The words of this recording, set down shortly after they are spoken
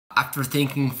After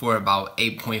thinking for about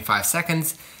 8.5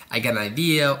 seconds, I got an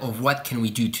idea of what can we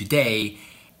do today,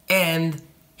 and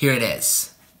here it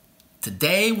is.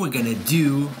 Today we're gonna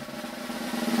do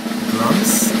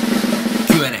drums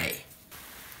Q&A.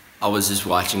 I was just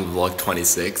watching vlog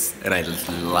 26 and I just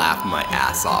laughed my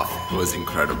ass off. It was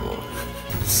incredible.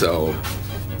 So,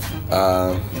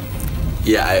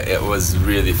 yeah, it was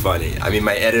really funny. I mean,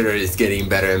 my editor is getting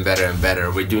better and better and better.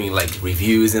 We're doing like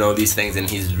reviews and all these things, and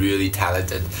he's really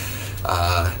talented.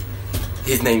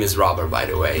 His name is Robert, by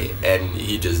the way, and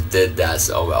he just did that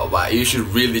so well. But you should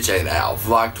really check it out.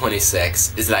 Vlog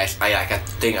 26 is like I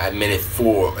think I made it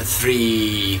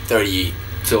 3:30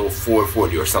 till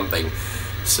 4:40 or something.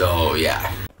 So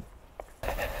yeah.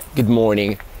 Good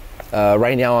morning.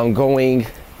 Right now I'm going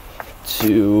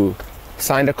to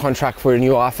sign the contract for a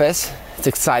new office. It's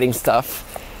exciting stuff.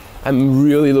 I'm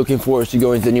really looking forward to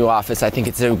going to the new office. I think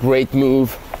it's a great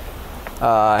move.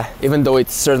 Even though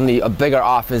it's certainly a bigger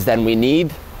office than we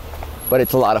need, but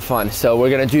it's a lot of fun. So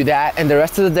we're gonna do that, and the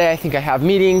rest of the day I think I have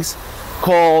meetings,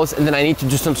 calls, and then I need to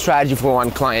do some strategy for one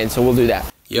client, so we'll do that.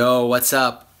 Yo, what's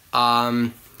up?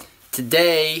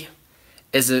 Today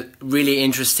is a really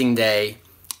interesting day.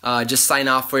 Just signed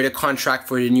off for the contract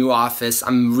for the new office.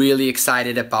 I'm really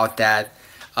excited about that.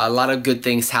 A lot of good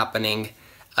things happening.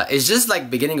 It's just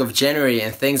like beginning of January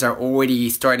and things are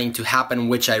already starting to happen,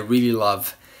 which I really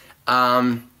love.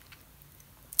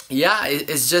 Yeah,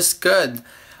 it's just good.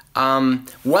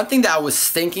 One thing that I was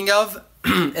thinking of,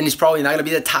 and it's probably not gonna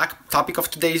be the topic of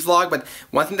today's vlog, but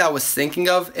one thing that I was thinking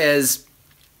of is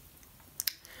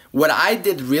what I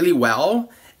did really well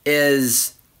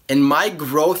is in my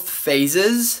growth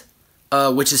phases,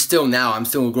 which is still now, I'm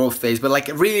still in growth phase, but like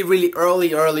really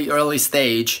early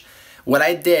stage, what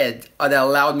I did that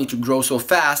allowed me to grow so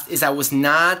fast is I was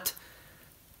not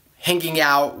hanging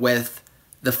out with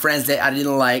the friends that I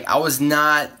didn't like. I was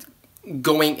not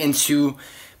going into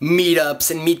meetups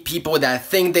and meet people that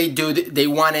think they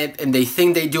want it and they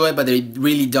think they do it, but they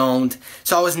really don't.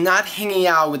 So I was not hanging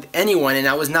out with anyone, and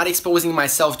I was not exposing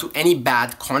myself to any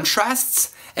bad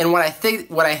contrasts. And what I think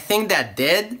that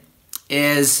did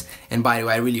is, and by the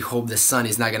way, I really hope the sun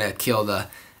is not gonna kill the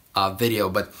video,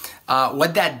 but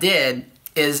what that did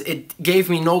is it gave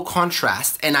me no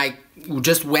contrast, and I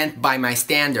just went by my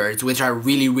standards, which are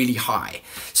really high.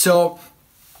 So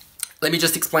let me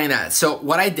just explain that. So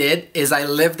what I did is I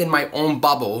lived in my own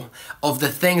bubble of the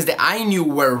things that I knew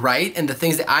were right and the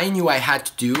things that I knew I had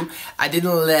to do. I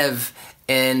didn't live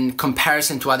in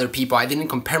comparison to other people. I didn't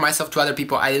compare myself to other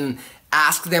people. I didn't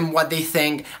ask them what they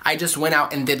think. I just went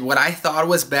out and did what I thought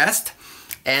was best,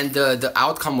 and the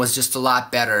outcome was just a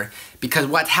lot better. Because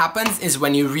what happens is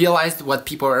when you realize what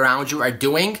people around you are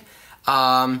doing,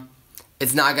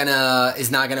 it's not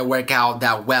gonna work out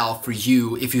that well for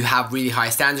you if you have really high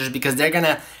standards, because they're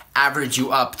gonna average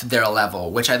you up to their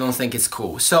level, which I don't think is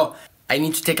cool. So I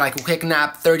need to take like a quick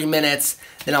nap, 30 minutes,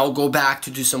 then I'll go back to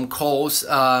do some calls,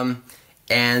 and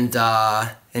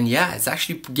yeah, it's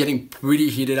actually getting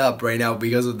pretty heated up right now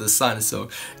because of the sun. So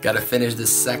gotta finish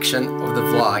this section of the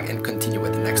vlog and continue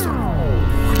with the next one.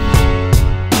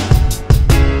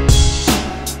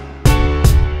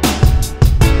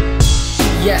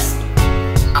 Yes,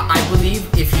 I believe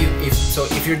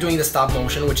if you're doing the stop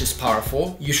motion, which is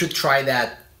powerful, you should try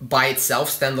that by itself,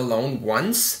 standalone,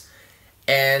 once.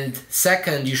 And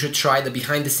second, you should try the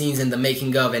behind the scenes and the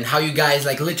making of, and how you guys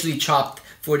like literally chopped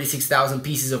 46,000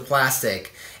 pieces of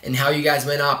plastic, and how you guys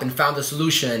went up and found a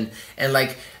solution, and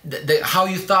like how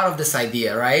you thought of this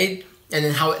idea, right? And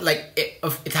then how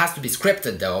it has to be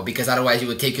scripted though, because otherwise it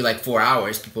would take you like 4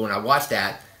 hours. People will not watch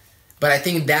that. But I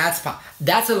think that's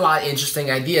a lot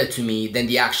interesting idea to me than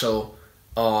the actual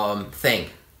thing,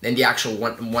 than the actual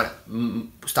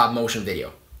one stop motion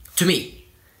video, to me,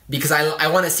 because I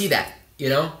want to see that, you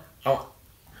know.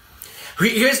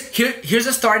 Here's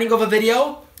the starting of a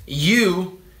video: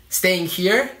 you staying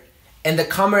here, and the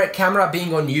camera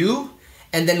being on you,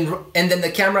 and then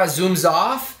the camera zooms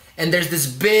off, and there's this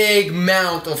big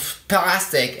amount of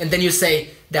plastic, and then you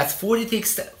say that's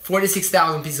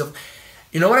 46,000 pieces of.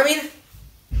 You know what I mean?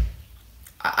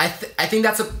 I think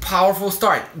that's a powerful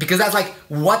start, because that's like,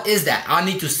 what is that? I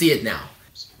need to see it now.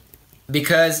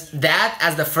 Because that,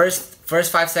 as the first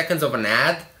 5 seconds of an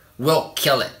ad, will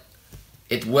kill it.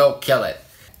 It will kill it.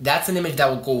 That's an image that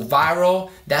will go viral.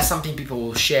 That's something people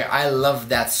will share. I love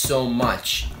that so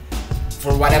much.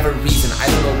 For whatever reason, I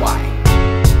don't know why.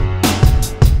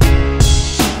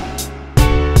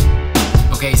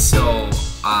 Okay, so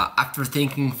after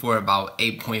thinking for about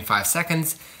 8.5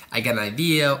 seconds, I got an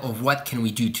idea of what can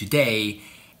we do today,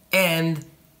 and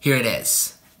here it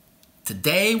is.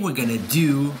 Today we're gonna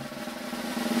do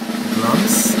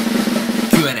drums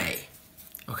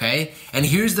okay? And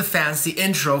here's the fancy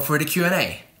intro for the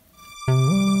Q&A.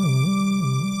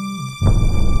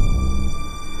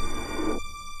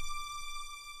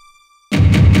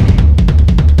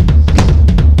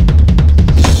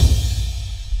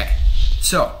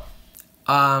 So,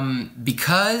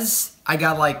 because I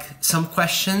got like some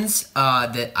questions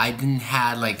that I didn't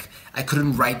have, like I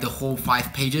couldn't write the whole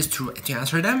 5 pages to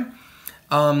answer them,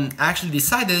 I actually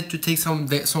decided to take some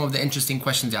of the interesting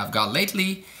questions that I've got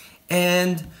lately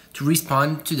and to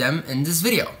respond to them in this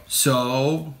video.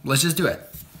 So let's just do it.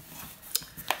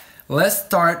 Let's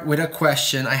start with a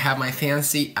question. I have my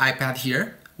fancy iPad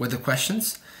here with the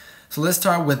questions. So let's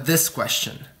start with this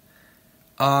question.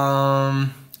 Andre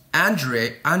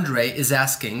is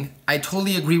asking, I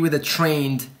totally agree with the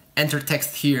trained enter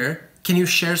text here. Can you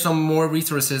share some more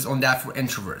resources on that for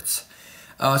introverts?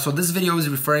 So this video is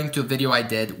referring to a video I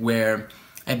did where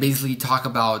I basically talk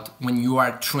about when you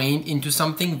are trained into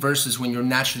something versus when you're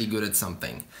naturally good at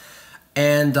something.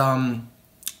 And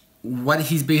what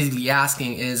he's basically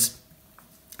asking is,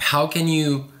 how can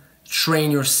you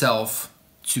train yourself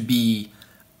to be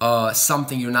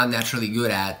something you're not naturally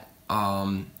good at?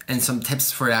 And some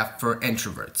tips for that for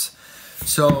introverts.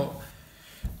 So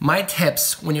my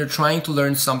tips when you're trying to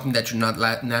learn something that you're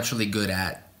not naturally good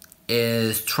at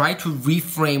is try to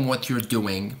reframe what you're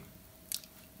doing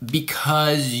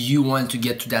because you want to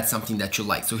get to that something that you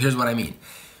like. So here's what I mean.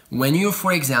 When you,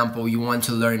 for example, you want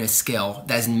to learn a skill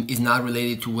that is not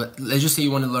related to what, let's just say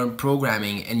you want to learn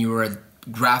programming and you're a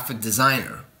graphic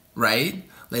designer, right?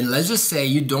 Then let's just say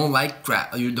you don't like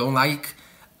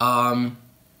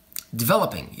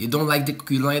developing. You don't like the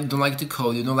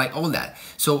code, you don't like all that.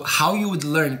 So how you would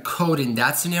learn code in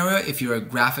that scenario if you're a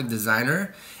graphic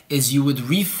designer is you would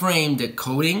reframe the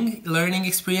coding learning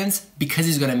experience because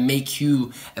it's gonna make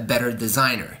you a better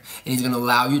designer and it's gonna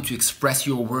allow you to express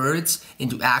your words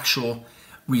into actual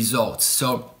results.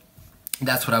 So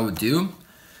that's what I would do.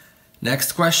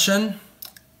 Next question.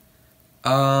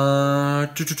 Zayas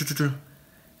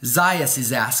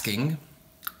is asking,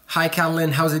 hi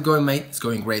Catalin, how's it going, mate? It's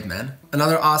going great, man.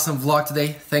 Another awesome vlog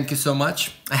today. Thank you so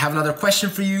much. I have another question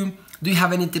for you. Do you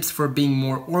have any tips for being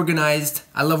more organized?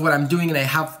 I love what I'm doing and I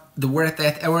have the work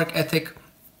ethic.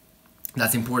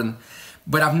 That's important.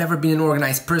 But I've never been an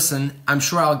organized person. I'm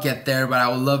sure I'll get there, but I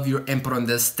would love your input on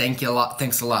this. Thank you a lot.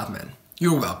 Thanks a lot, man.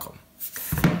 You're welcome.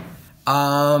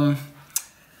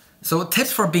 So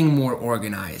tips for being more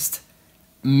organized.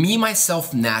 Me,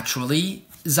 myself, naturally,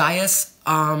 Zayas,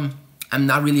 I'm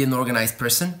not really an organized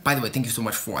person. By the way, thank you so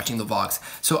much for watching the vlogs.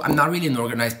 So I'm not really an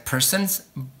organized person,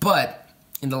 but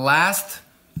in the last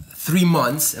 3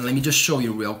 months, and let me just show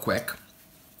you real quick,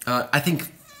 I think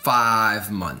 5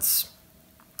 months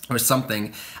or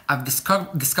something, I've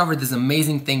discovered this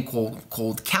amazing thing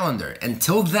called calendar.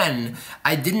 Until then,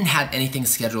 I didn't have anything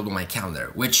scheduled on my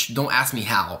calendar, which don't ask me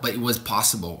how, but it was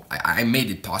possible. I made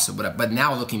it possible, but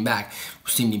now looking back, it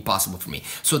seemed impossible for me.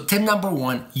 So tip number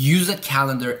 1, use a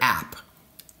calendar app.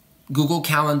 Google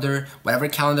Calendar, whatever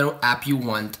calendar app you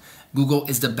want, Google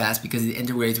is the best because it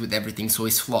integrates with everything, so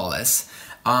it's flawless.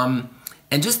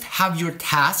 And just have your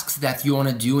tasks that you want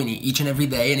to do in each and every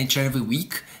day and each and every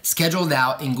week scheduled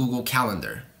out in Google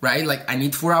Calendar, right? Like I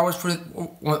need 4 hours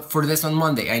for this on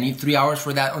Monday. I need 3 hours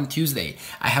for that on Tuesday.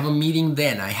 I have a meeting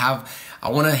then. I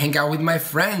want to hang out with my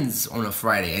friends on a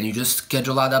Friday, and you just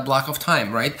schedule out that block of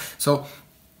time, right? So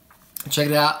check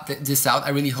this out. I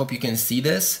really hope you can see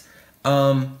this.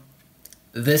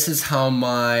 This is how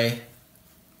my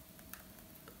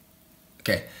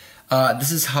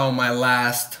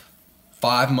last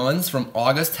 5 months from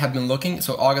August have been looking.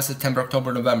 So August, September,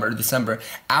 October, November, December,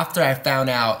 after I found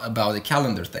out about the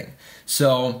calendar thing.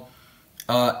 So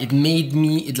it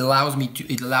allowed me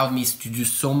to do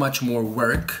so much more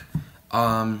work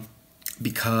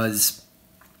because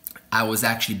I was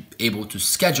actually able to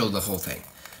schedule the whole thing,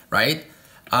 right?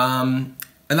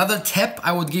 Another tip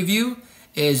I would give you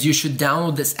is you should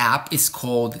download this app. It's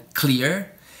called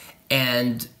Clear.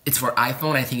 And it's for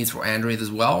iPhone. I think it's for Android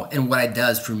as well. And what it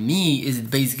does for me is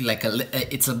basically like a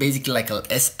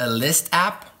list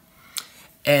app.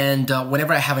 And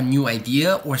whenever I have a new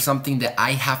idea or something that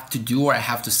I have to do or I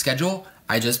have to schedule,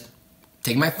 I just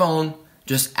take my phone,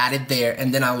 just add it there,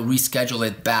 and then I'll reschedule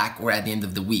it back or at the end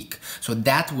of the week. So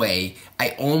that way, I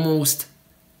always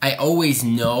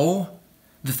know.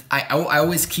 I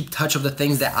always keep touch of the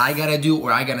things that I gotta do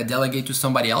or I gotta delegate to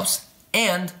somebody else,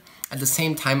 and at the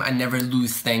same time I never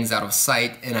lose things out of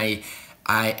sight, and I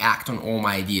act on all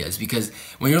my ideas, because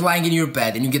when you're lying in your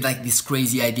bed and you get like this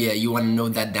crazy idea, you want to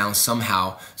note that down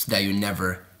somehow so that you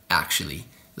never actually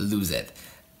lose it.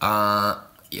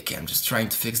 Okay, I'm just trying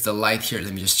to fix the light here.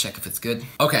 Let me just check if it's good.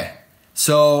 Okay,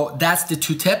 So that's the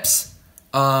 2 tips.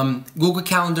 Google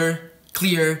Calendar,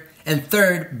 clear. And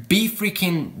third, be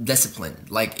freaking disciplined.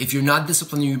 Like if you're not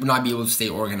disciplined, you will not be able to stay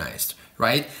organized,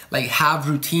 right? Like have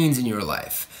routines in your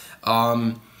life.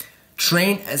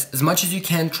 Train as much as you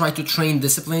can, try to train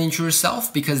discipline into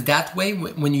yourself, because that way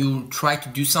when you try to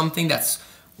do something that's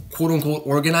quote unquote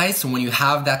organized, so when you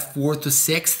have that 4 to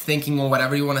 6 thinking on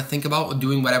whatever you want to think about or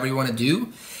doing whatever you want to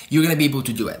do, you're going to be able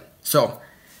to do it. So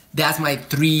that's my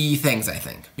 3 things, I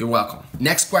think. You're welcome.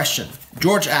 Next question.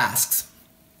 George asks,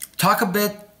 talk a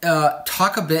bit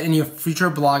in your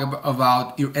future blog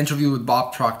about your interview with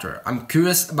Bob Proctor. I'm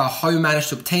curious about how you managed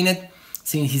to obtain it,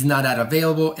 seeing he's not that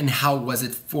available, and how was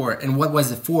it for, and what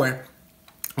was it for?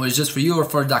 Was it just for you or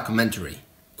for a documentary?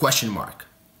 Question mark.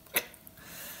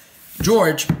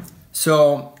 George,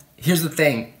 so here's the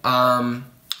thing.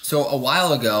 So a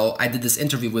while ago, I did this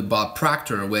interview with Bob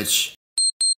Proctor, which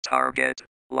target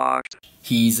locked.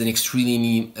 He's an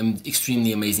extremely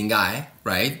amazing guy,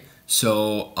 right?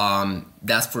 So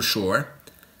that's for sure.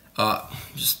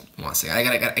 Just 1 second.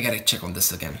 I gotta check on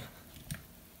this again.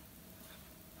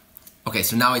 Okay,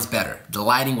 so now it's better. The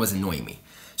lighting was annoying me.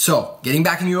 So getting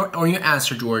back on your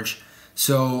answer, George.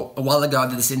 So a while ago I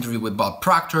did this interview with Bob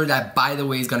Proctor that, by the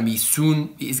way, is gonna be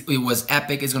soon. It was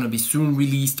epic. It's gonna be soon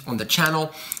released on the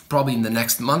channel, probably in the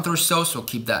next month or so. So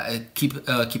keep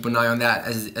an eye on that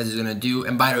as he's gonna do.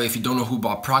 And by the way, if you don't know who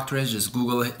Bob Proctor is, just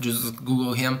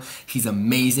Google him. He's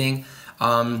amazing.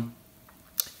 How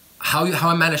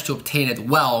I managed to obtain it?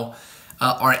 Well,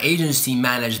 our agency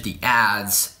managed the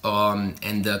ads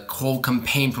and the whole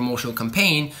promotional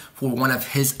campaign for one of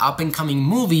his up-and-coming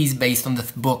movies based on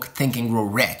the book Think and Grow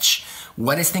Rich.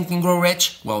 What is Think and Grow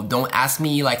Rich? Well, don't ask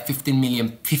me, like 50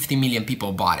 million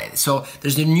people bought it. So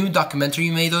there's a new documentary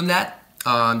made on that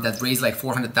that raised like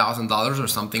 $400,000 or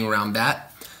something around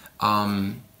that.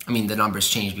 I mean, the numbers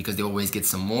change because they always get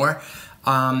some more.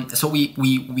 So we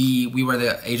were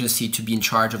the agency to be in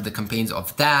charge of the campaigns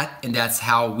of that, and that's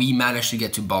how we managed to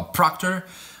get to Bob Proctor,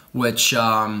 which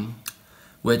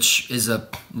is a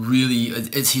really,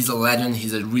 he's a legend.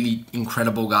 He's a really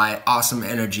incredible guy, awesome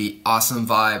energy, awesome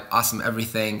vibe, awesome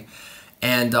everything.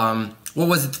 And what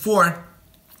was it for?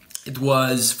 It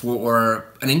was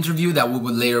for an interview that we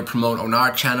would later promote on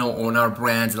our channel, on our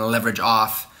brands, and leverage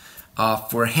off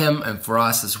for him and for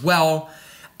us as well.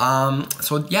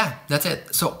 So yeah, that's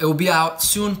it. So it will be out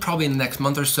soon, probably in the next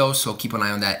month or so. So keep an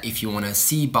eye on that if you want to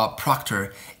see Bob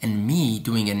Proctor and me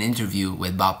doing an interview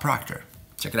with Bob Proctor.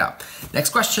 Check it out.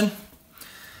 Next question.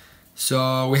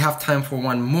 So we have time for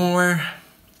one more.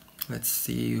 Let's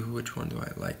see, which one do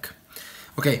I like?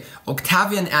 Okay,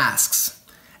 Octavian asks,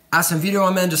 as some video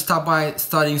man, just stop by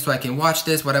studying so I can watch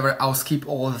this, whatever. I'll skip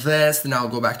all of this, then I'll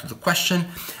go back to the question.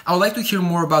 I would like to hear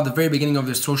more about the very beginning of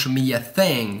your social media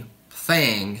thing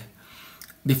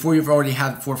before you've already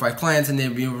had 4 or 5 clients and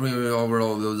then over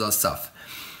all those stuff.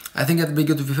 I think it'd be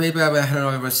good to be paid, but I don't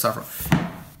know where to start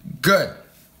from. Good.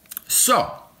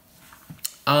 So,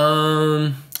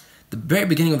 the very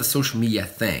beginning of the social media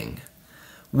thing.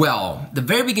 Well, the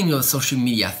very beginning of the social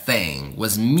media thing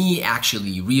was me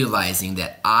actually realizing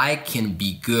that I can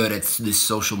be good at this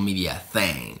social media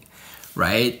thing,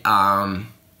 right? And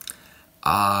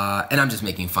I'm just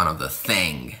making fun of the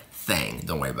thing.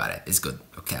 Don't worry about it. It's good.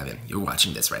 Octavian, you're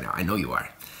watching this right now. I know you are.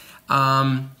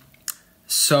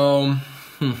 So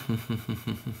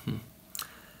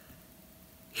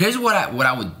here's what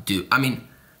I would do. I mean,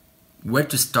 where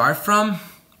to start from?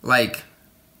 Like,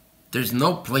 there's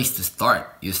no place to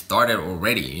start. You started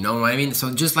already. You know what I mean?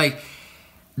 So just like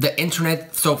the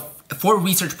internet. So for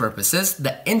research purposes,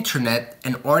 the internet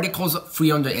and articles free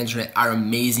on the internet are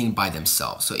amazing by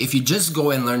themselves. So if you just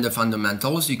go and learn the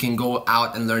fundamentals, you can go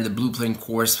out and learn the Blueprint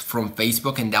course from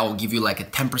Facebook, and that will give you like a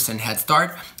 10% head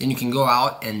start. Then you can go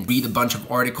out and read a bunch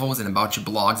of articles and a bunch of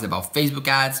blogs about Facebook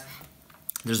ads.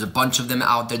 There's a bunch of them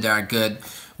out there that are good.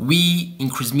 We,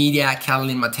 Increase Media,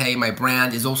 Catalin Matei, my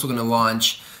brand, is also gonna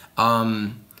launch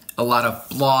a lot of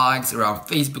blogs around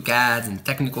Facebook ads and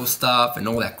technical stuff and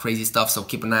all that crazy stuff, so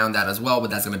keep an eye on that as well. But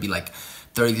that's gonna be like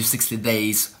 30 to 60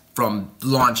 days from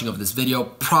launching of this video,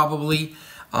 probably.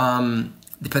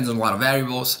 Depends on a lot of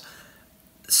variables.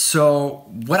 So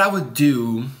what I would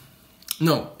do,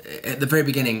 at the very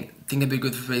beginning, think it'd be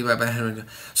good for.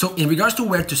 So in regards to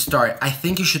where to start, I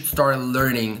think you should start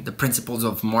learning the principles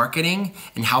of marketing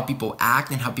and how people act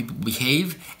and how people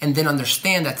behave, and then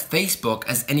understand that Facebook,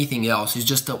 as anything else, is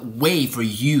just a way for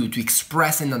you to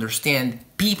express and understand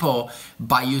people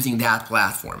by using that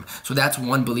platform. So that's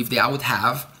one belief that I would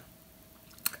have.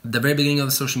 The very beginning of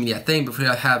the social media thing, before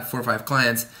I have 4 or 5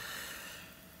 clients,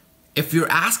 if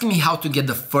you're asking me how to get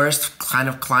the first kind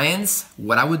of clients,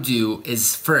 what I would do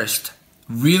is first,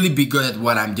 really be good at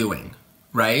what I'm doing,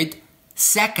 right?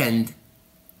 Second,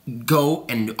 go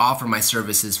and offer my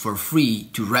services for free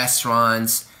to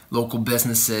restaurants, local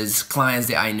businesses, clients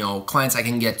that I know, clients I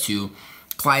can get to,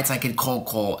 clients I can cold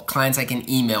call, clients I can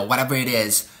email, whatever it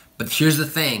is. But here's the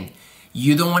thing,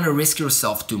 you don't want to risk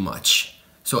yourself too much.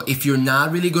 So if you're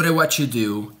not really good at what you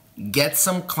do, get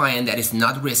some client that is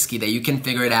not risky, that you can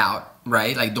figure it out,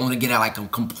 right? Like don't get like a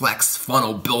complex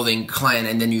funnel building client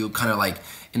and then you kind of like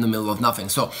in the middle of nothing.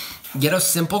 So get a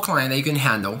simple client that you can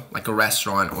handle, like a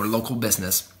restaurant or local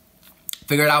business.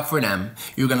 Figure it out for them.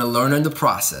 You're gonna learn in the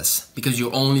process because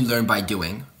you only learn by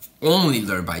doing. Only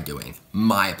learn by doing,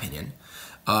 my opinion.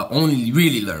 Only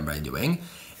really learn by doing.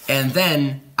 And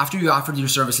then after you offer your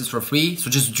services for free, so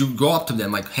just go up to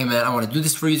them like, hey man, I want to do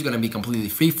this for you. It's going to be completely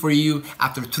free for you.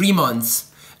 After 3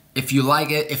 months, if you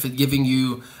like it, if it's giving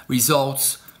you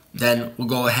results, then we'll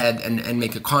go ahead and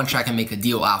make a contract and make a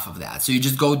deal off of that. So you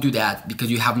just go do that because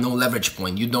you have no leverage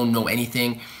point. You don't know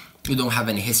anything. You don't have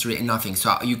any history and nothing.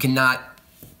 So you cannot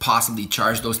possibly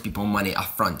charge those people money up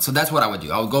front. So that's what I would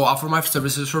do. I would go offer my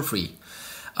services for free.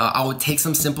 I would take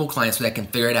some simple clients so that I can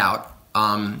figure it out.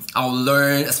 I'll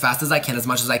learn as fast as I can, as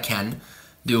much as I can.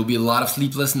 There will be a lot of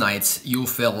sleepless nights. You will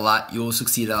fail a lot. You will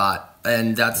succeed a lot.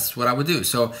 And that's what I would do.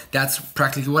 So that's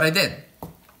practically what I did.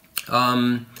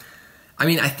 I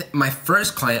mean, my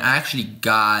first client I actually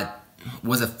got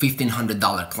was a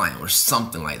 $1,500 client or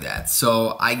something like that.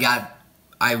 So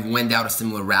I went down a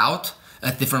similar route,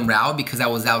 a different route, because I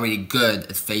was already good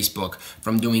at Facebook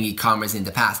from doing e-commerce in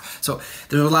the past. So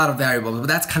there's a lot of variables, but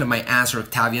that's kind of my answer,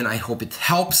 Octavian. I hope it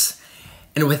helps.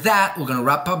 And with that, we're gonna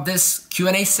wrap up this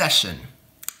Q&A session.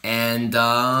 And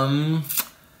no,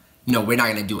 we're not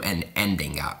gonna do an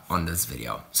ending on this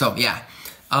video. So yeah,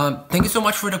 thank you so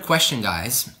much for the question,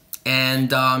 guys. And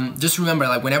just remember,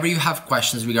 like whenever you have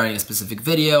questions regarding a specific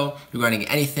video, regarding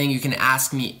anything, you can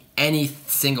ask me any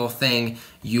single thing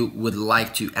you would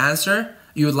like to answer,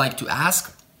 you would like to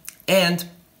ask. And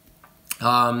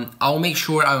I'll make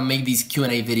sure I'll make these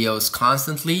Q&A videos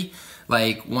constantly,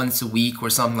 like once a week or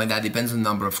something like that, depends on the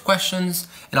number of questions,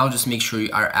 and I'll just make sure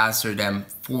I answer them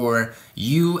for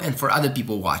you and for other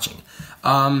people watching.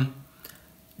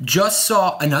 Just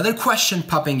saw another question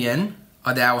popping in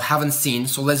that I haven't seen,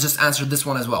 so let's just answer this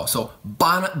one as well. So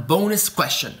bonus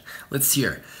question, let's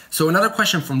hear. So another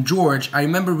question from George. I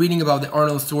remember reading about the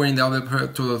Arnold story in the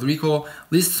Puerto Rico.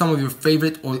 List some of your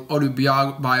favorite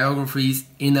autobiographies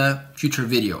in a future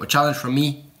video. A challenge from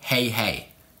me, hey.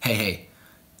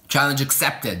 Challenge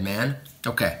accepted, man.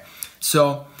 Okay,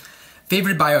 so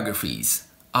favorite biographies.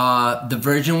 The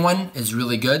Virgin one is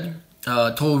really good.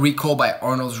 Total Recall by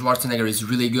Arnold Schwarzenegger is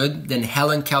really good. Then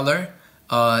Helen Keller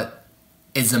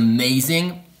is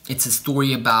amazing. It's a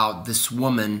story about this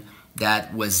woman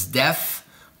that was deaf,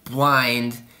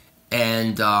 blind,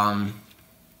 and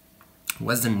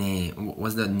what's the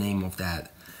name of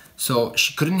that? So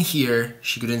she couldn't hear,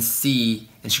 she couldn't see,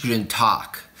 and she couldn't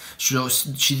talk. She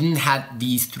didn't have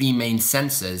these three main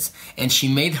senses, and she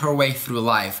made her way through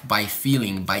life by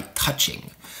feeling, by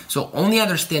touching. So only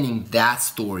understanding that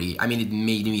story, I mean, it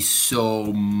made me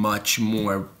so much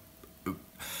more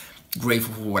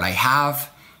grateful for what I have,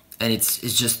 and it's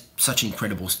just such an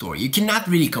incredible story. You cannot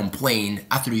really complain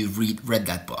after you've read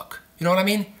that book. You know what I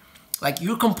mean? Like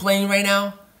you're complaining right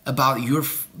now about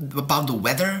the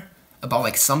weather, about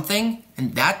like something,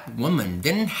 and that woman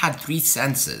didn't have three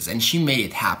senses and she made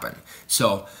it happen.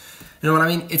 So, you know what I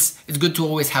mean? It's good to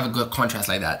always have a good contrast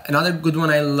like that. Another good one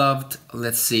I loved,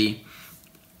 let's see,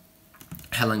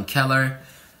 Helen Keller,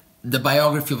 the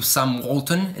biography of Sam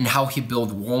Walton and how he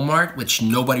built Walmart, which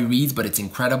nobody reads, but it's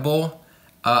incredible.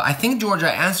 I think, George, I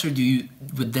answered you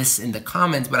with this in the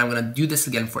comments, but I'm gonna do this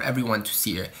again for everyone to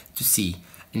see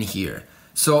and hear.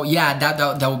 So yeah,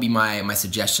 that would be my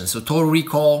suggestion. So Total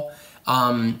Recall,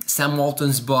 Sam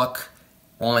Walton's book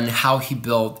on how he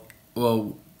built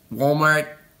Walmart,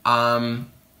 and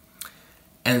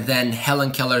then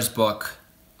Helen Keller's book,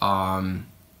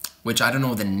 which I don't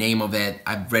know the name of it.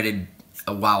 I've read it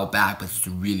a while back, but it's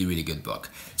a really, really good book.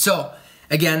 So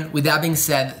again, with that being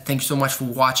said, thank you so much for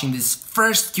watching this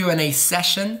first Q&A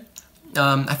session.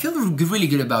 I feel really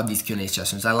good about these Q&A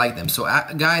sessions. I like them. So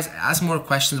guys, ask more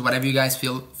questions, whatever you guys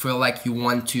feel like you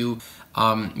want to,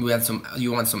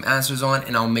 you want some answers on,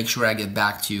 and I'll make sure I get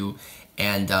back to you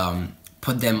and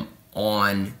put them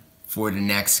on for the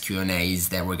next Q&As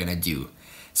that we're gonna do.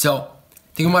 So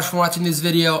thank you much for watching this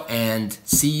video, and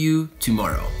see you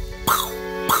tomorrow.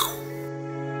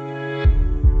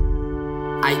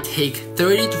 I take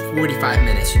 30 to 45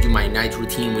 minutes to do my night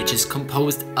routine, which is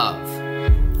composed of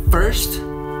First,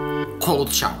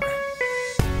 cold shower.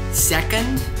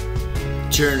 Second,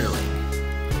 journaling.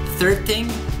 Third thing,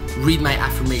 read my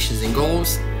affirmations and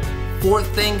goals.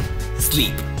 Fourth thing,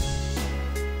 sleep.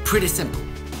 Pretty simple.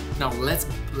 Now let's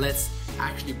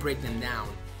actually break them down.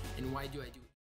 And why do I do